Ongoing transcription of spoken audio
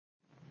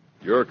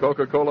Your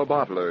Coca-Cola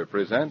bottler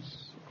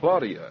presents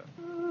Claudia.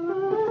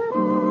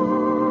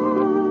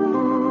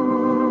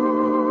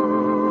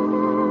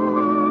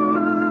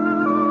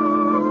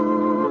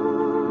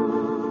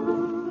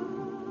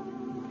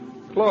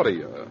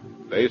 Claudia,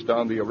 based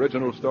on the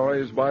original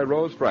stories by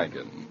Rose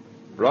Franken.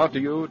 Brought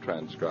to you,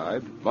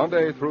 transcribed,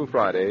 Monday through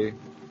Friday,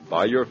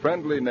 by your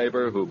friendly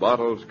neighbor who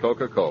bottles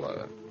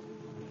Coca-Cola.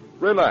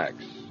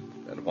 Relax,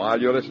 and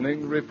while you're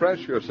listening,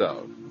 refresh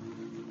yourself.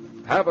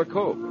 Have a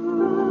Coke.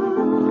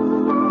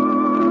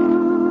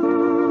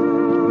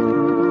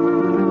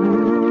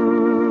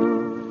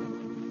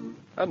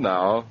 And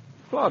now,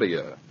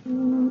 Claudia.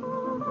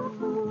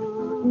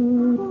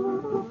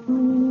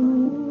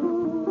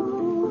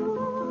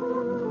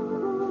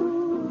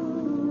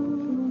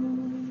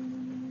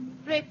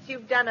 Fritz,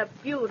 you've done a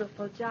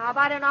beautiful job.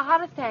 I don't know how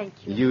to thank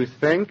you. You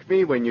thank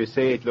me when you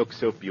say it looks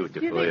so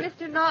beautiful. Do you think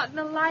Mr. Norton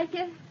will like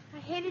it? I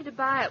hated to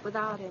buy it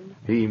without him.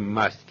 He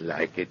must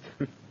like it.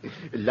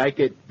 Like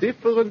a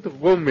different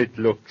room it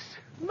looks.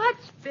 Much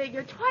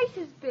bigger, twice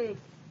as big.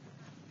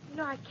 You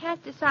know, I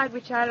can't decide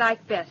which I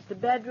like best, the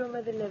bedroom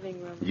or the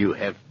living room. You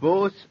have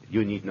both.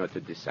 You need not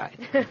to decide.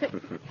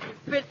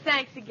 Fritz,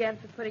 thanks again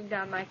for putting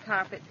down my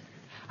carpets.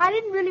 I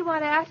didn't really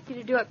want to ask you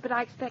to do it, but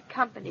I expect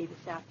company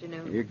this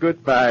afternoon.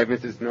 Goodbye,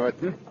 Mrs.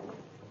 Norton.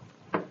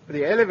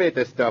 The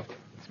elevator stopped.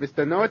 It's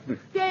Mr. Norton.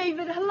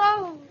 David,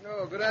 hello.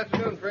 Oh, good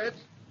afternoon, Fritz.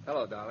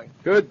 Hello, darling.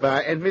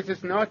 Goodbye. And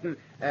Mrs. Norton,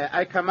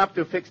 I come up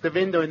to fix the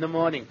window in the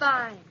morning.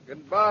 Fine.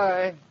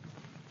 Goodbye.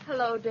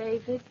 Hello,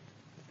 David.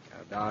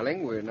 Now,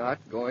 darling, we're not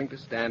going to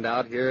stand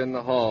out here in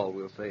the hall.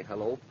 We'll say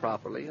hello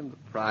properly in the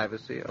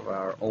privacy of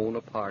our own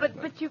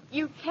apartment. But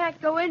you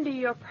can't go into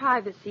your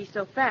privacy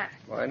so fast.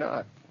 Why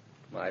not?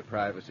 My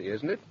privacy,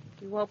 isn't it?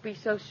 You won't be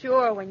so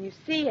sure when you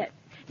see it.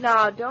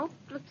 Now, don't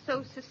look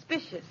so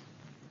suspicious.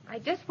 I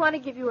just want to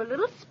give you a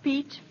little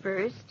speech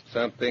first.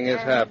 Something has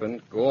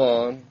happened. Go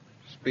on.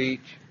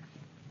 Speech.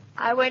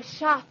 I went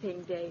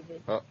shopping,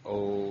 David.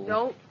 Uh-oh.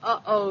 Don't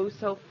uh-oh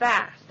so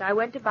fast. I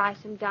went to buy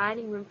some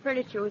dining room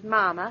furniture with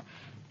Mama,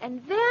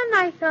 and then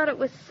I thought it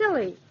was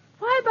silly.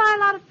 Why buy a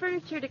lot of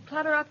furniture to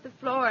clutter up the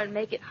floor and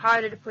make it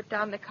harder to put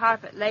down the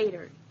carpet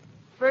later?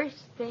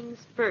 First things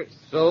first.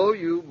 So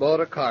you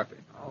bought a carpet.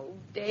 Oh,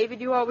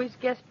 David, you always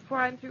guess before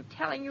I'm through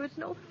telling you it's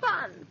no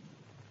fun.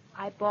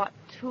 I bought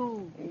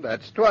 2.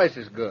 That's twice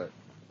as good.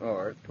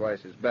 Or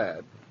twice as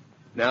bad.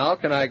 Now,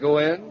 can I go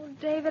in? Oh,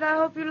 David, I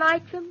hope you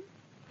like them.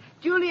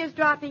 Julia's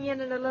dropping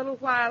in a little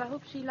while. I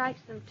hope she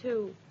likes them,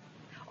 too.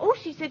 Oh,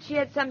 she said she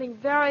had something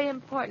very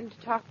important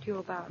to talk to you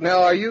about.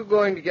 Now, are you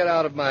going to get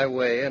out of my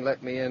way and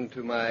let me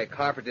into my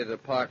carpeted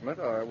apartment,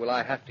 or will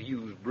I have to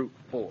use brute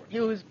force?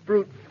 Use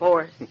brute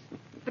force.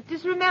 But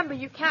just remember,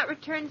 you can't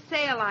return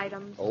sale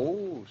items.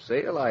 Oh,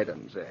 sale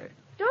items, eh?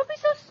 Don't be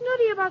so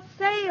snooty about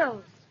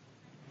sales.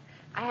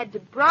 I had to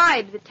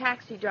bribe the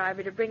taxi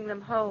driver to bring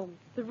them home.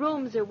 The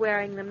rooms are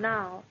wearing them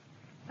now.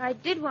 I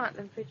did want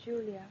them for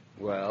Julia.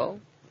 Well?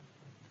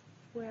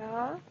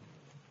 Well,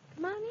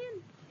 come on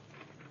in.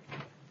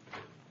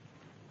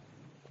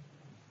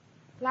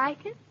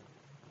 Like it?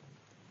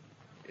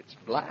 It's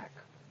black.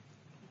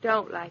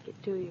 Don't like it,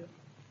 do you?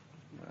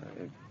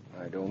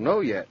 I don't know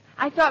yet.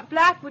 I thought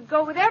black would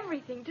go with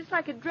everything, just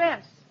like a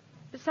dress.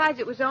 Besides,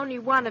 it was only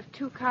one of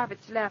 2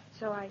 carpets left,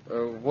 so I...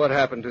 What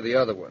happened to the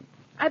other one?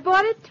 I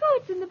bought it, too.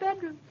 It's in the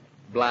bedroom.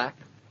 Black?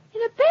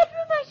 In a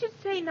bedroom, I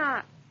should say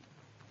not.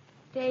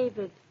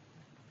 David,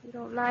 you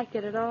don't like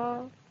it at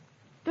all?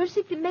 Don't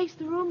you think it makes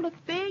the room look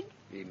big?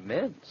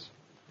 Immense.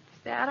 Is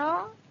that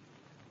all?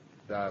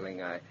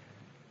 Darling,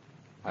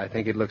 I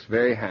think it looks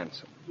very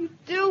handsome. You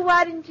do?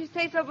 Why didn't you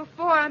say so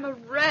before? I'm a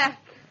wreck.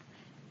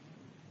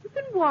 You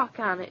can walk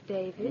on it,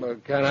 David. Well,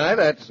 can I?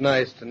 That's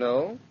nice to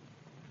know.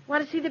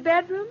 Want to see the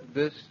bedroom?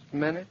 This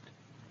minute?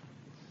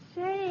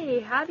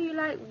 Say, how do you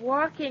like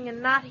walking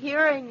and not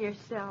hearing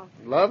yourself?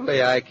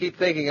 Lovely. I keep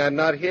thinking I'm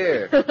not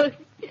here.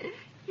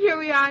 Here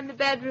we are in the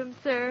bedroom,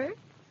 sir.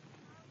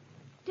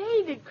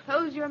 David,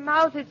 close your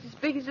mouth. It's as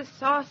big as a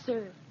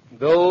saucer.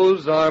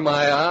 Those are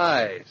my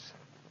eyes.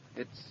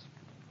 It's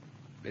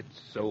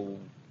so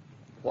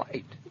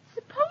white. It's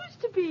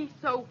supposed to be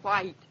so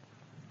white.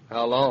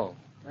 How long?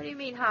 What do you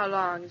mean, how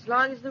long? As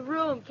long as the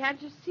room.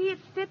 Can't you see it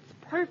fits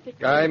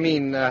perfectly? I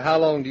mean, how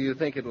long do you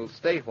think it'll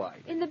stay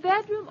white? In the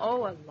bedroom?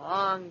 Oh, a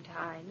long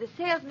time. The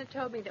salesman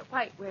told me that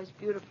white wears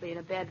beautifully in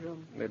a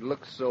bedroom. It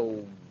looks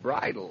so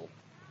bridal.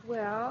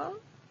 Well,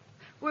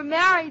 we're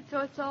married, so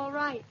it's all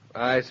right.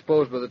 I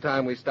suppose by the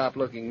time we stop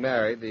looking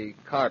married, the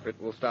carpet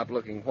will stop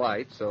looking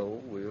white,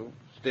 so we'll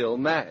still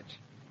match.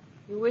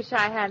 You wish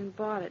I hadn't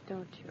bought it,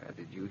 don't you? Now,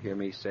 did you hear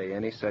me say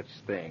any such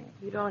thing?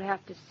 You don't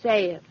have to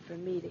say it for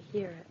me to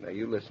hear it. Now,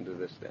 you listen to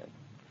this, then.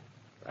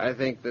 I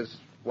think this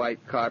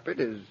white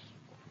carpet is,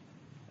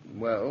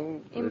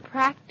 well...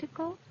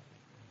 Impractical?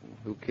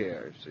 Who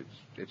cares?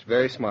 It's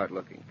very smart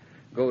looking.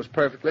 Goes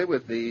perfectly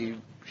with the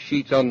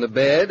sheets on the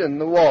bed and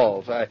the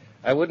walls. I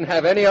wouldn't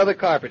have any other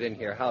carpet in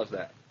here. How's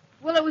that?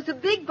 Well, it was a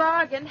big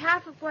bargain,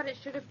 half of what it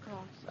should have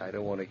cost. I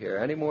don't want to hear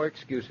any more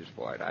excuses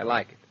for it. I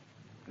like it.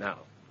 Now,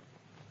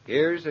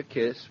 Here's a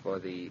kiss for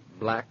the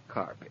black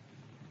carpet.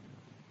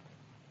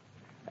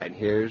 And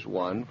here's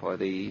one for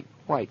the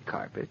white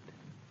carpet.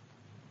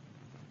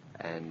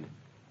 And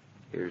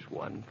here's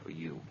one for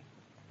you.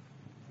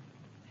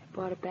 I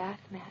bought a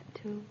bath mat,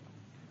 too.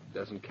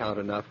 Doesn't count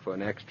enough for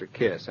an extra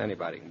kiss.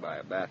 Anybody can buy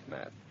a bath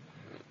mat.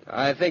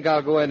 I think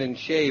I'll go in and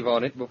shave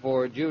on it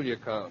before Julia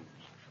comes.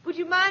 Would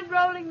you mind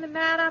rolling the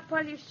mat up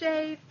while you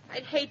shave?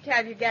 I'd hate to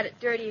have you get it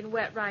dirty and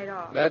wet right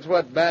off. That's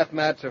what bath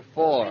mats are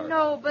for. I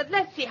know, but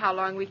let's see how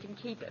long we can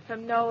keep it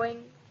from knowing.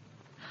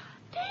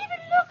 David,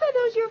 look, are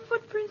those your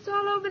footprints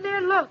all over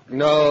there? Look.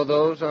 No,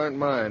 those aren't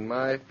mine.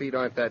 My feet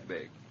aren't that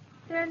big.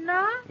 They're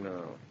not?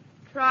 No.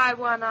 Try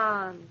one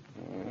on.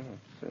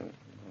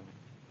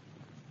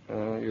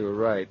 Oh, you're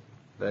right.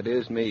 That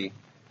is me.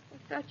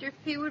 I thought your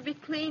feet would be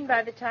clean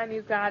by the time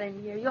you got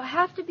in here. You'll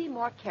have to be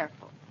more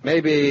careful.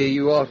 Maybe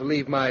you ought to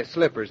leave my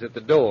slippers at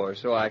the door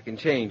so I can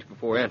change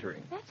before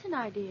entering. That's an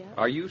idea.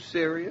 Are you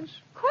serious?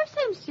 Of course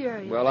I'm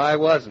serious. Well, I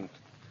wasn't.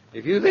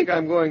 If you think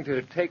I'm going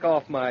to take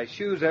off my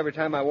shoes every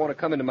time I want to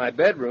come into my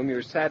bedroom,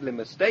 you're sadly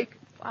mistaken.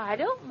 I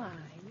don't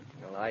mind.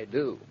 Well, I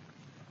do.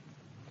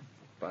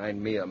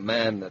 Find me a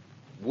man that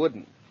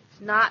wouldn't. It's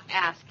not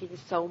asking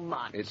so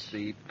much. It's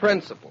the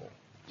principle.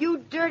 You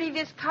dirty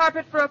this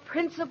carpet for a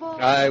principle?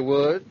 I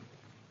would.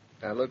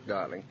 Now, look,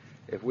 darling,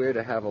 if we're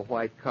to have a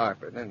white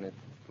carpet, and it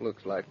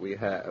looks like we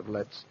have,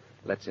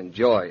 let's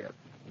enjoy it,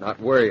 not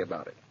worry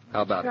about it.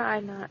 How about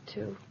Try not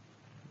to.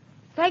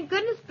 Thank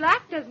goodness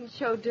black doesn't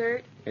show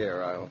dirt. it?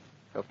 Here, I'll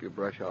help you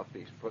brush off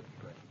these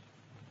footprints.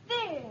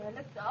 There,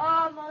 looks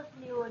almost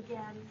new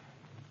again.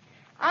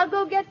 I'll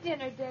go get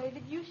dinner,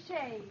 David. You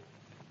shave.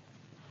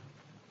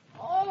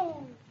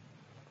 Oh,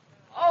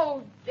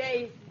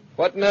 David.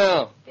 What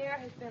now? There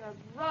has been a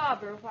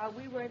robber while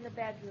we were in the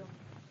bedroom.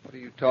 What are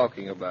you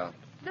talking about?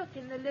 Look,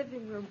 in the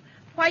living room.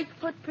 White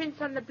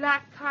footprints on the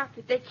black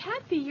carpet. They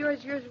can't be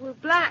yours. Yours were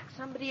black.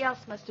 Somebody else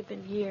must have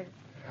been here.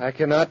 I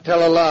cannot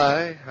tell a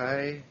lie.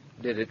 I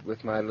did it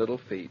with my little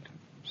feet.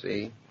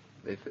 See?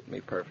 They fit me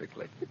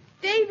perfectly. But,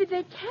 David,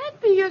 they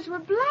can't be yours. Were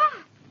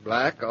black.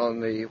 Black on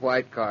the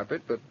white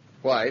carpet, but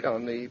white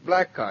on the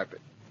black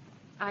carpet.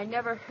 I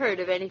never heard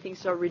of anything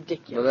so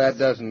ridiculous. Well, that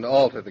doesn't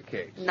alter the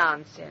case.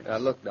 Nonsense. Now,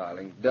 look,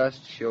 darling,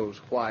 dust shows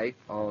white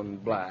on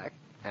black,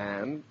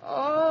 and...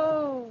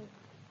 Oh.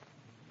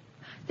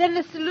 Then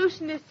the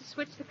solution is to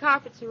switch the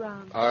carpets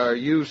around. Are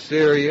you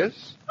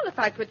serious? Well, if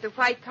I put the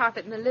white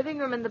carpet in the living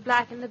room and the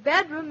black in the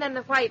bedroom, then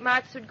the white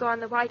marks would go on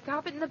the white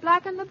carpet and the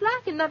black on the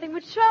black, and nothing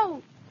would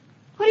show.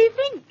 What do you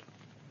think?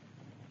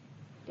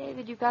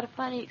 David, you've got a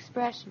funny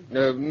expression.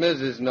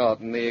 Mrs.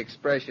 Norton, the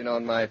expression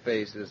on my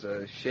face is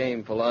a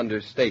shameful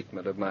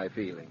understatement of my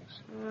feelings.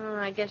 Oh,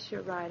 I guess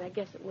you're right. I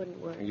guess it wouldn't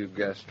work. You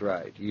guessed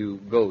right. You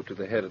go to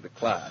the head of the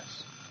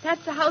class.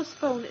 That's the house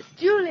phone. It's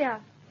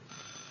Julia.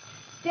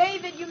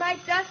 David, you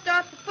might dust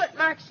off the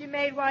footmarks you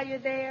made while you're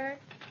there.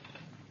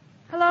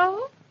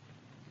 Hello?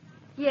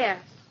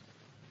 Yes.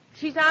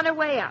 She's on her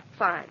way up.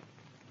 Fine.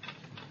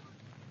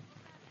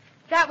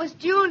 That was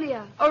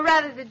Julia, or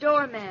rather the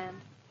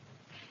doorman.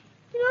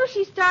 You know,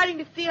 she's starting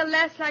to feel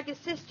less like a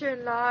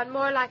sister-in-law and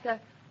more like a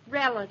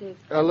relative.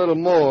 A little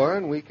more,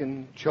 and we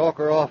can chalk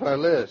her off our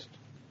list.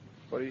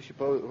 What do you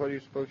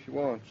suppose she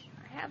wants?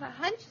 I have a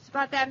hunch it's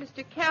about that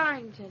Mr.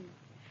 Carrington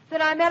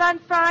that I met on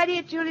Friday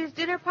at Julia's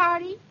dinner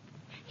party.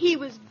 He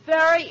was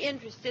very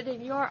interested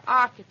in your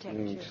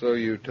architecture. So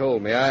you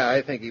told me.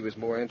 I think he was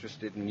more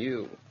interested in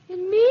you.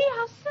 In me?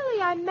 How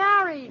silly. I'm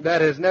married.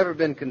 That has never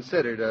been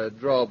considered a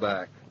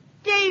drawback.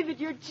 David,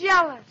 you're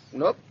jealous.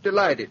 Nope,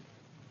 delighted.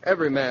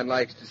 Every man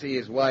likes to see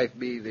his wife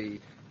be the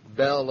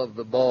belle of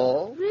the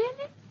ball.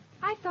 Really?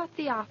 I thought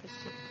the opposite.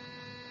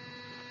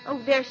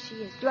 Oh, there she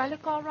is. Do I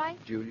look all right?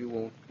 Julia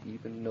won't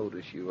even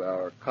notice you.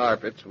 Our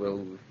carpets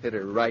will hit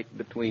her right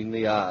between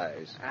the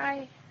eyes.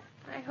 I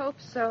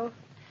hope so.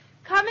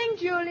 Coming,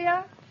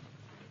 Julia.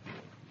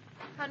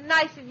 How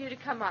nice of you to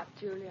come up,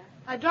 Julia.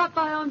 I dropped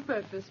by on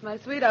purpose, my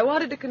sweet. I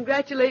wanted to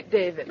congratulate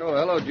David. Oh,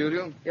 hello,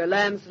 Julia. Your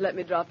lambs let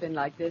me drop in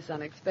like this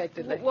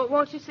unexpectedly.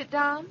 Won't you sit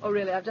down? Oh,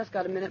 really? I've just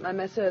got a minute. My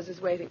masseuse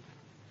is waiting.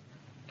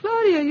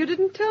 Claudia, you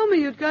didn't tell me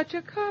you'd got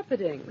your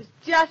carpeting. It was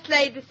just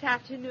laid this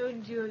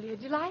afternoon, Julia.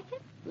 Do you like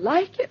it?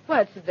 Like it?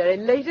 Why, it's the very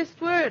latest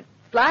word.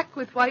 Black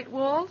with white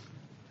walls.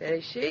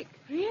 Very chic.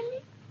 Really?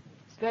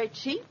 It's very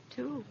cheap,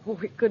 too. Oh,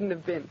 it couldn't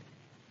have been.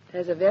 It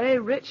has a very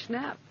rich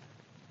nap.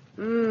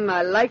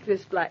 I like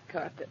this black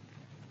carpet.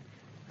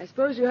 I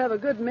suppose you have a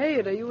good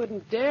maid, or you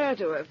wouldn't dare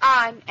to have...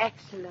 I'm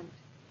excellent.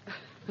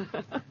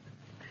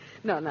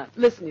 No,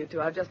 listen, you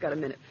two. I've just got a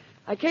minute.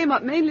 I came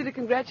up mainly to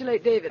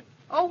congratulate David.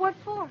 Oh, what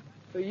for?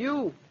 For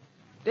you.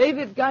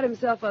 David's got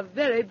himself a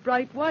very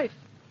bright wife.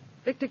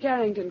 Victor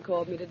Carrington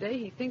called me today.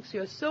 He thinks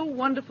you're so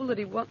wonderful that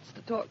he wants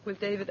to talk with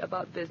David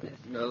about business.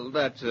 Well,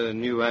 that's a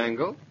new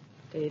angle.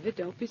 David,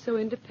 don't be so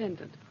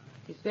independent.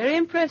 He's very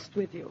impressed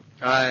with you.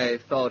 I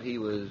thought he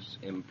was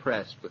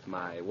impressed with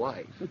my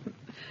wife.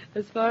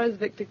 As far as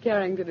Victor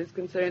Carrington is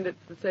concerned,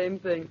 it's the same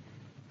thing.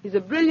 He's a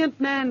brilliant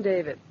man,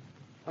 David.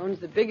 Owns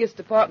the biggest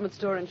department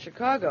store in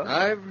Chicago.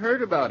 I've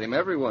heard about him.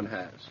 Everyone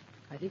has.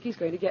 I think he's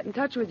going to get in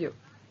touch with you.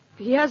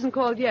 He hasn't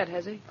called yet,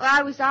 has he? Well,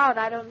 I was out.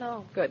 I don't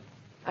know. Good.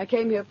 I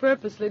came here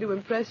purposely to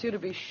impress you to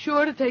be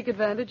sure to take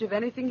advantage of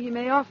anything he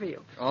may offer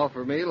you.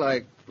 Offer me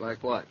like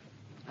what?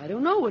 I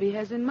don't know what he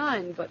has in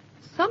mind, but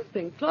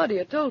something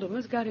Claudia told him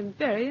has got him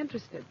very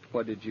interested.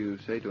 What did you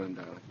say to him,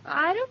 darling?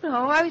 I don't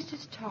know. I was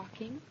just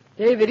talking.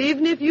 David,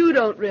 even if you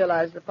don't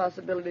realize the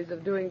possibilities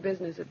of doing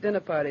business at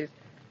dinner parties,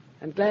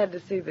 I'm glad to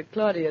see that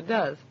Claudia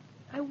does.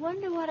 I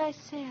wonder what I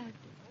said.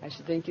 I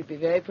should think you'd be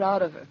very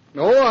proud of her.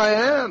 Oh, I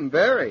am,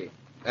 very.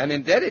 And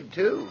indebted,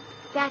 too.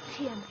 That's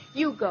him.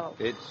 You go.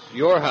 It's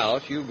your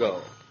house. You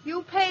go.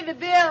 You pay the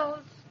bills.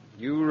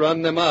 You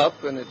run them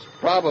up, and it's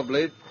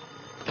probably...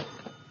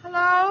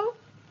 Hello?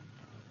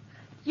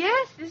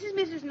 Yes, this is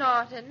Mrs.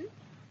 Norton.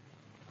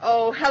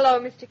 Oh, hello,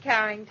 Mr.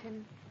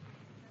 Carrington.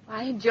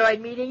 I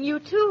enjoyed meeting you,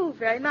 too,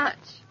 very much.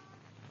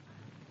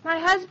 My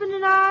husband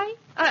and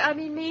I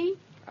mean me,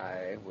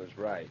 I was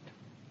right.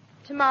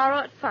 tomorrow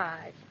at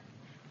 5.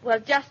 Well,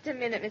 just a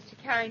minute,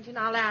 Mr. Carrington.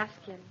 I'll ask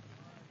him.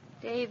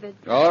 David.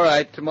 All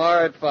right,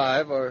 tomorrow at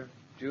 5, or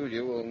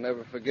Julia will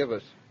never forgive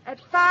us. At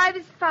 5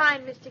 is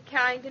fine, Mr.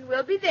 Carrington.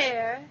 We'll be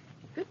there.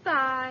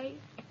 Goodbye.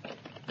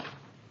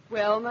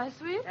 Well, my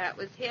sweet? That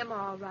was him,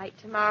 all right.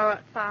 Tomorrow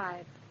at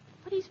 5.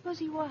 What do you suppose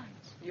he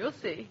wants? You'll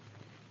see.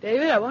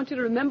 David, I want you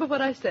to remember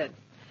what I said.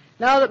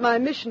 Now that my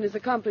mission is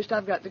accomplished,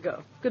 I've got to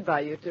go.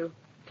 Goodbye, you two.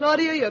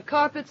 Claudia, your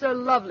carpets are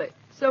lovely.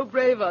 So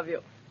brave of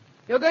you.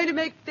 You're going to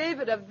make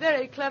David a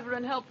very clever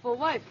and helpful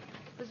wife.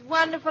 It was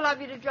wonderful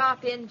of you to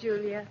drop in,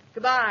 Julia.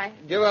 Goodbye.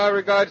 Give our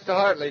regards to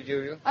Hartley,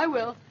 Julia. I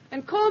will.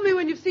 And call me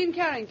when you've seen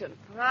Carrington.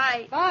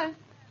 Right. Bye.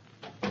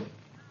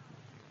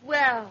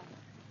 Well,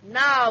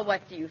 now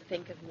what do you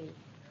think of me?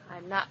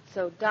 I'm not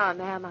so dumb,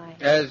 am I?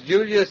 As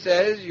Julia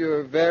says,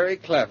 you're very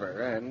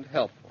clever and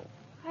helpful.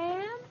 I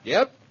am?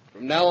 Yep.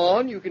 From now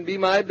on, you can be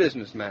my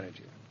business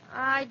manager.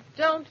 I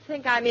don't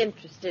think I'm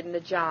interested in the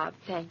job,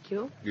 thank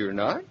you. You're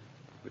not?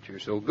 But you're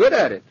so good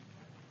at it.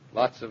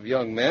 Lots of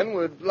young men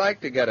would like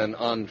to get an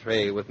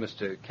entree with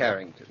Mr.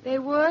 Carrington. They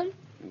would?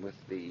 With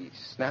the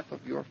snap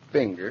of your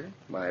finger,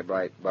 my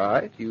bright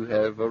bride, you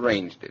have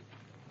arranged it.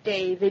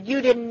 David,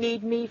 you didn't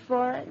need me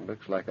for it.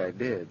 Looks like I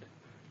did.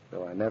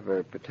 Though I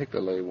never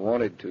particularly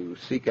wanted to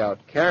seek out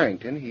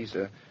Carrington, he's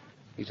a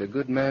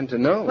good man to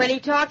know. When he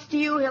talks to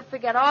you, he'll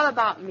forget all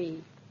about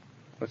me.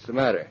 What's the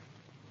matter?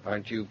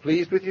 Aren't you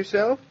pleased with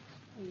yourself?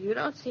 You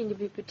don't seem to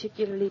be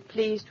particularly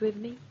pleased with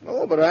me.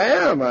 Oh, but I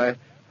am.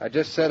 I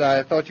just said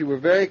I thought you were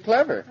very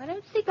clever. I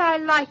don't think I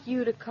like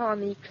you to call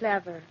me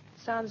clever.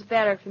 Sounds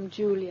better from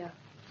Julia.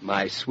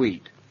 My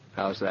sweet.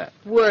 How's that?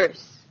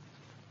 Worse.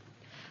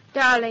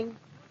 Darling,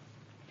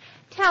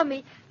 tell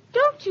me,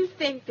 don't you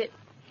think that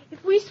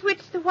if we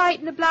switched the white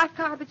and the black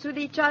carpets with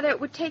each other,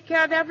 it would take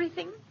care of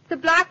everything? The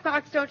black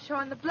marks don't show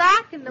on the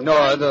black and the Nor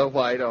white... the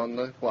white on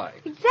the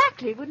white.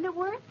 Exactly. Wouldn't it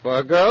work? For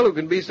a girl who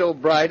can be so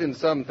bright in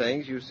some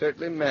things, you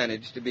certainly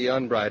manage to be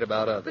unbright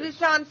about others. But it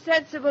sounds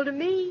sensible to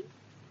me.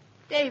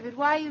 David,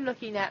 why are you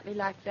looking at me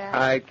like that?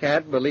 I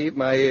can't believe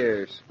my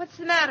ears. What's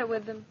the matter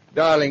with them?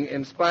 Darling,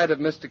 in spite of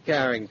Mr.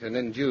 Carrington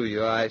and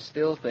Julia, I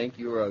still think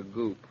you're a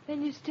goop.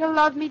 Then you still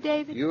love me,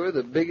 David? You're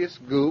the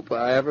biggest goop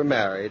I ever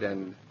married,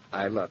 and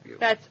I love you.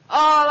 That's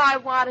all I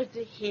wanted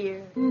to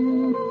hear.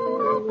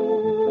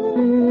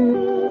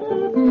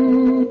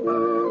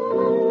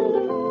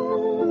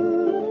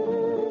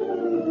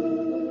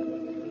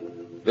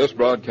 This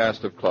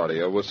broadcast of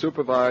Claudia was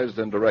supervised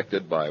and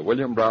directed by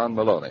William Brown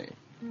Maloney.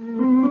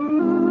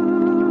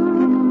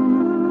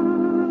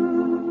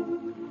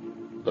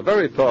 The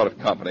very thought of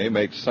company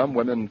makes some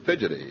women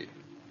fidgety.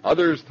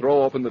 Others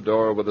throw open the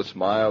door with a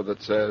smile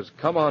that says,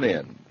 "Come on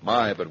in.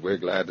 My, but we're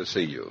glad to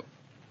see you."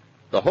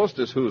 The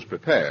hostess who's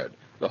prepared,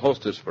 the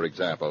hostess, for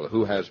example,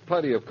 who has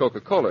plenty of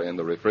Coca-Cola in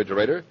the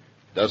refrigerator,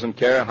 doesn't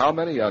care how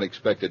many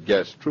unexpected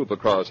guests troop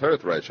across her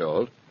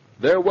threshold.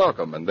 They're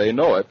welcome, and they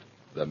know it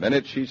the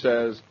minute she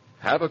says,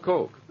 "Have a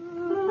Coke."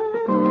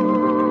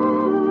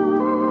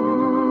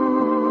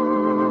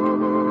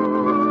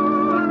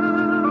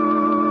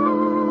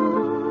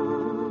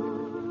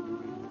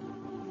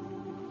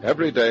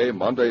 Every day,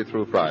 Monday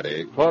through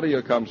Friday,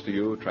 Claudia comes to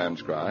you,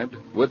 transcribed,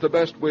 with the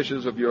best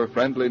wishes of your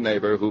friendly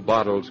neighbor who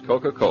bottles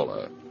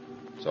Coca-Cola.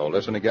 So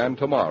listen again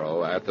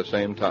tomorrow at the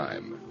same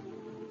time.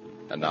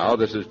 And now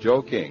this is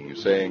Joe King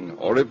saying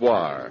au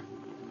revoir.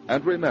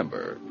 And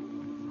remember,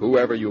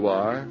 whoever you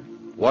are,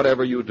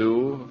 whatever you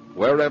do,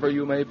 wherever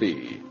you may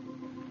be,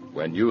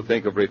 when you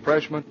think of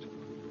refreshment,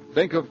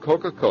 think of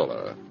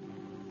Coca-Cola.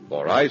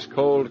 For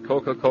ice-cold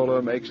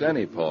Coca-Cola makes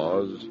any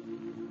pause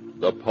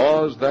the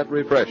pause that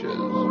refreshes.